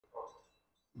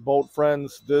Boat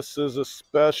friends, this is a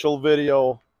special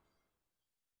video.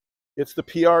 It's the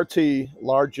PRT,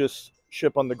 largest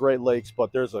ship on the Great Lakes,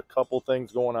 but there's a couple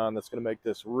things going on that's going to make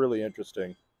this really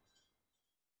interesting.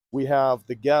 We have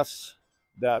the guests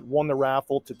that won the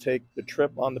raffle to take the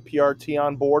trip on the PRT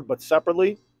on board, but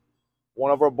separately,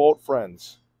 one of our boat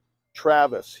friends,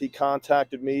 Travis, he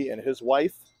contacted me, and his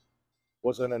wife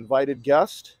was an invited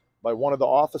guest by one of the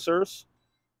officers,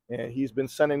 and he's been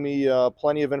sending me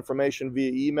plenty of information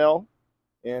via email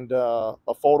and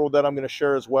a photo that I'm going to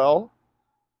share as well.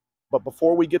 But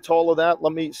before we get to all of that,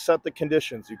 let me set the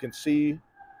conditions. You can see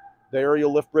the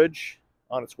aerial lift bridge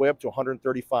on its way up to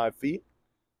 135 feet.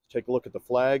 Take a look at the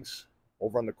flags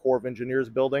over on the Corps of Engineers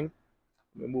building.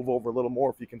 Let me move over a little more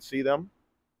if you can see them.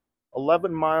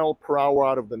 11 mile per hour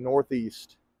out of the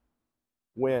northeast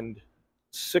wind,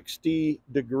 60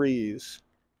 degrees.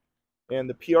 And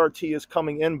the PRT is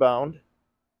coming inbound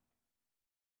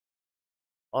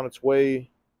on its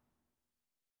way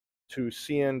to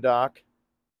CN Dock.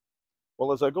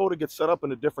 Well, as I go to get set up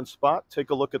in a different spot, take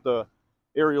a look at the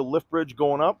aerial lift bridge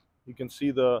going up. You can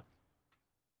see the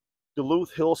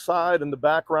Duluth hillside in the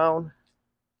background.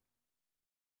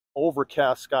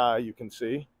 Overcast sky, you can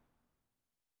see.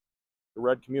 The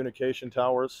red communication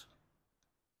towers.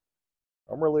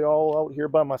 I'm really all out here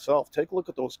by myself. Take a look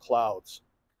at those clouds.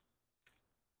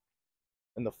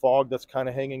 And the fog that's kind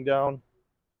of hanging down.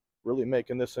 Really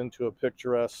making this into a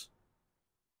picturesque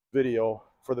video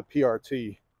for the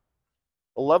PRT.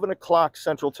 11 o'clock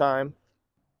Central Time.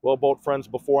 Well, boat friends,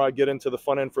 before I get into the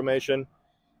fun information,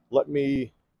 let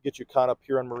me get you caught up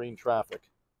here on marine traffic.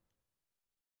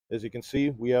 As you can see,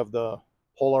 we have the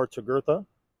Polar Tregurtha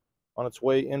on its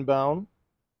way inbound,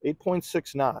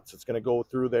 8.6 knots. It's going to go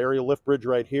through the aerial lift bridge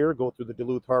right here, go through the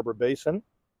Duluth Harbor Basin,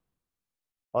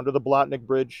 under the Blotnick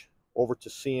Bridge, over to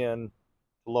CN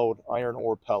to load iron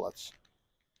ore pellets.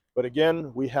 But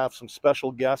again, we have some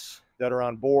special guests that are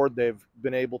on board. They've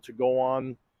been able to go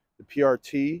on the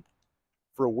PRT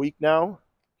for a week now.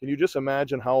 Can you just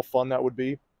imagine how fun that would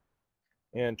be?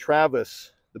 And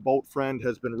Travis, the boat friend,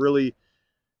 has been really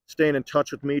staying in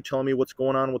touch with me, telling me what's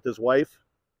going on with his wife.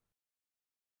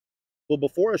 Well,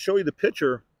 before I show you the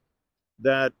picture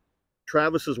that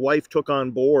Travis's wife took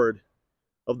on board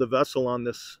of the vessel on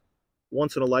this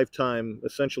once-in-a-lifetime,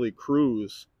 essentially,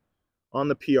 cruise on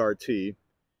the PRT,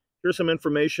 here's some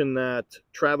information that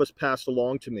Travis passed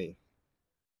along to me.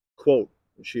 Quote,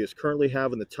 she is currently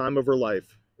having the time of her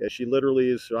life, as she literally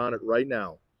is on it right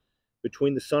now.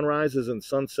 Between the sunrises and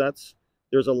sunsets,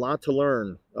 there's a lot to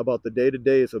learn about the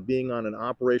day-to-days of being on an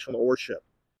operational ore ship.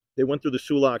 They went through the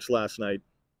Sulaks last night.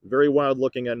 Very wild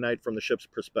looking at night from the ship's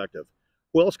perspective.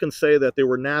 Who else can say that they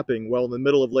were napping while in the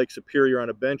middle of Lake Superior on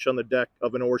a bench on the deck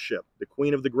of an ore ship, the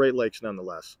queen of the Great Lakes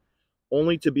nonetheless,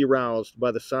 only to be roused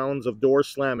by the sounds of doors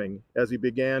slamming as he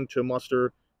began to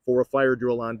muster for a fire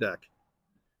drill on deck.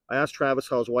 I asked Travis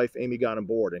how his wife Amy got on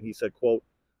board, and he said, quote,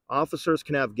 officers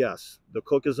can have guests. The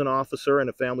cook is an officer and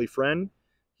a family friend.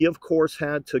 He, of course,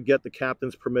 had to get the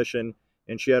captain's permission,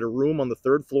 and she had a room on the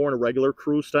third floor in a regular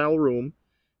cruise-style room.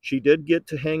 She did get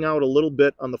to hang out a little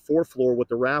bit on the fourth floor with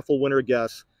the Raffle winter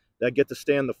guests that get to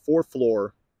stay on the fourth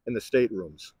floor in the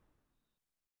staterooms.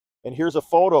 And here's a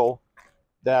photo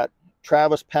that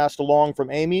Travis passed along from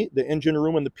Amy, the engine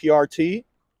room in the PRT.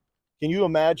 Can you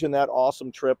imagine that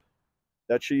awesome trip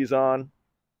that she's on?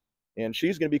 And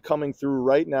she's going to be coming through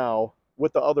right now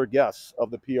with the other guests of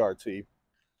the PRT.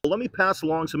 Let me pass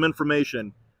along some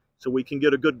information so we can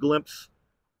get a good glimpse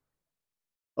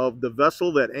of the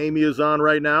vessel that Amy is on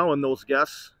right now and those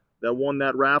guests that won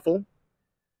that raffle.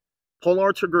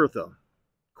 Polar Tregurtha,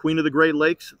 Queen of the Great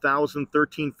Lakes,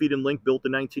 1,013 feet in length, built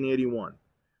in 1981.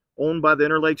 Owned by the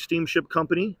Interlake Steamship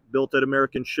Company, built at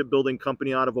American Shipbuilding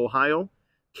Company out of Ohio.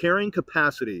 Carrying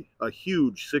capacity, a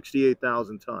huge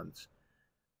 68,000 tons.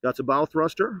 That's a bow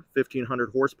thruster,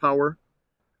 1,500 horsepower.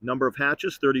 Number of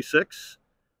hatches, 36.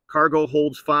 Cargo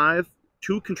holds 5.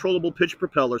 2 controllable pitch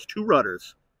propellers, 2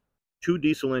 rudders. 2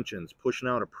 diesel engines, pushing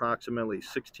out approximately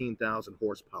 16,000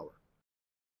 horsepower.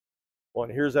 Well,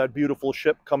 and here's that beautiful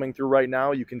ship coming through right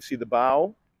now. You can see the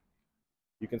bow.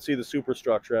 You can see the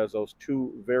superstructure has those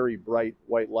 2 very bright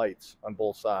white lights on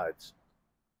both sides.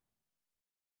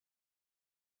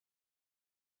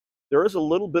 There is a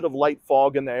little bit of light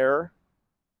fog in the air.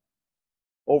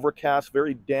 Overcast,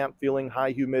 very damp feeling,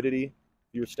 high humidity.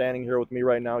 If you're standing here with me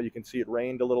right now, you can see it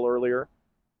rained a little earlier.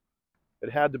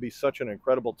 It had to be such an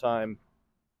incredible time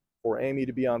for Amy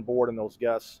to be on board and those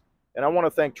guests. And I want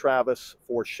to thank Travis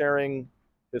for sharing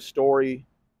his story.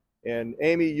 And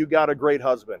Amy, you got a great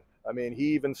husband. I mean,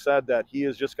 he even said that he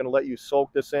is just going to let you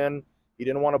soak this in. He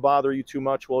didn't want to bother you too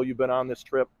much while you've been on this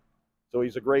trip. So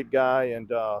he's a great guy,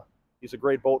 and he's a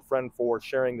great boat friend for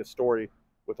sharing this story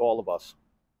with all of us.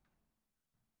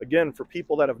 Again, for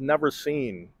people that have never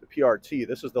seen the PRT,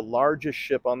 this is the largest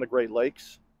ship on the Great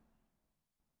Lakes.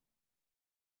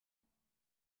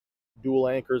 Dual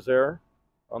anchors there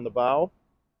on the bow.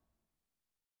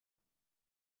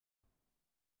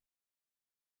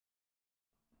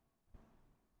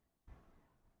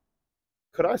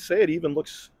 Could I say it even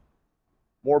looks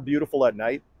more beautiful at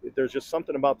night? There's just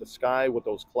something about the sky with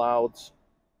those clouds.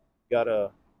 Got a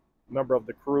member of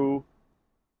the crew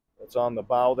that's on the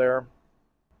bow there.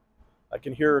 I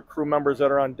can hear crew members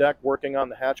that are on deck working on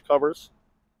the hatch covers.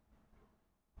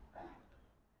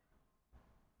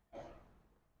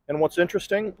 And what's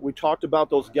interesting, we talked about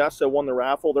those guests that won the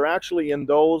raffle. They're actually in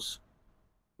those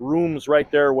rooms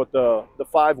right there with the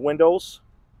 5 windows.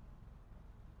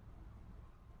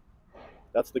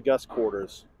 That's the guest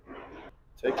quarters.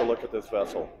 Take a look at this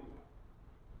vessel.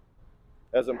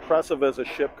 As impressive as a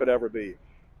ship could ever be.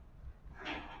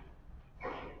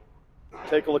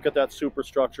 Take a look at that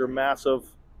superstructure, massive.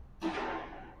 Look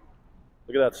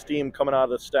at that steam coming out of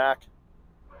the stack.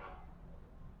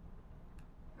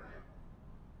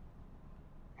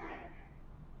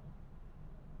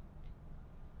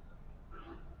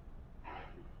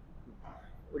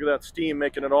 Look at that steam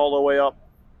making it all the way up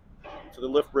to the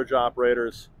lift bridge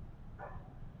operator's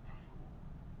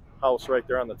house right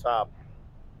there on the top.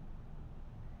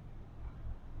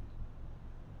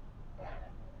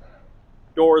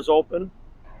 Doors open.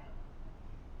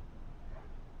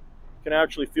 You can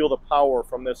actually feel the power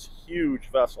from this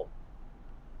huge vessel.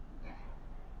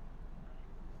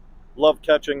 Love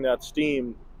catching that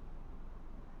steam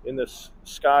in this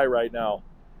sky right now.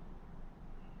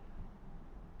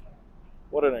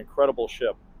 What an incredible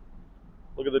ship.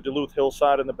 Look at the Duluth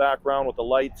hillside in the background with the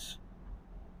lights.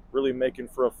 Really making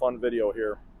for a fun video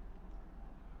here.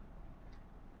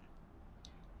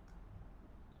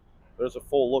 There's a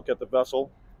full look at the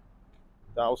vessel.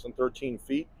 1,013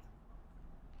 feet.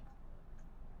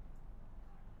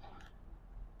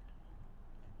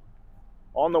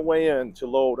 On the way in to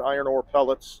load iron ore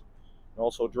pellets and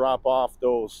also drop off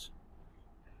those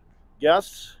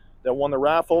guests that won the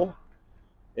raffle,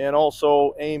 and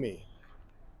also Amy,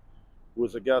 who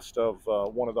was a guest of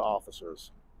one of the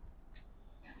officers.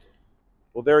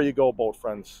 Well, there you go, boat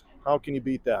friends. How can you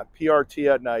beat that?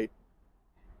 PRT at night,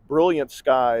 brilliant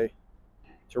sky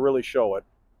to really show it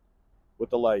with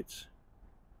the lights.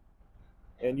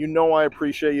 And you know I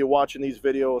appreciate you watching these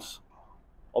videos.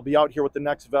 I'll be out here with the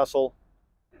next vessel.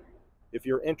 If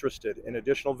you're interested in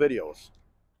additional videos,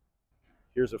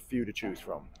 here's a few to choose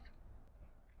from.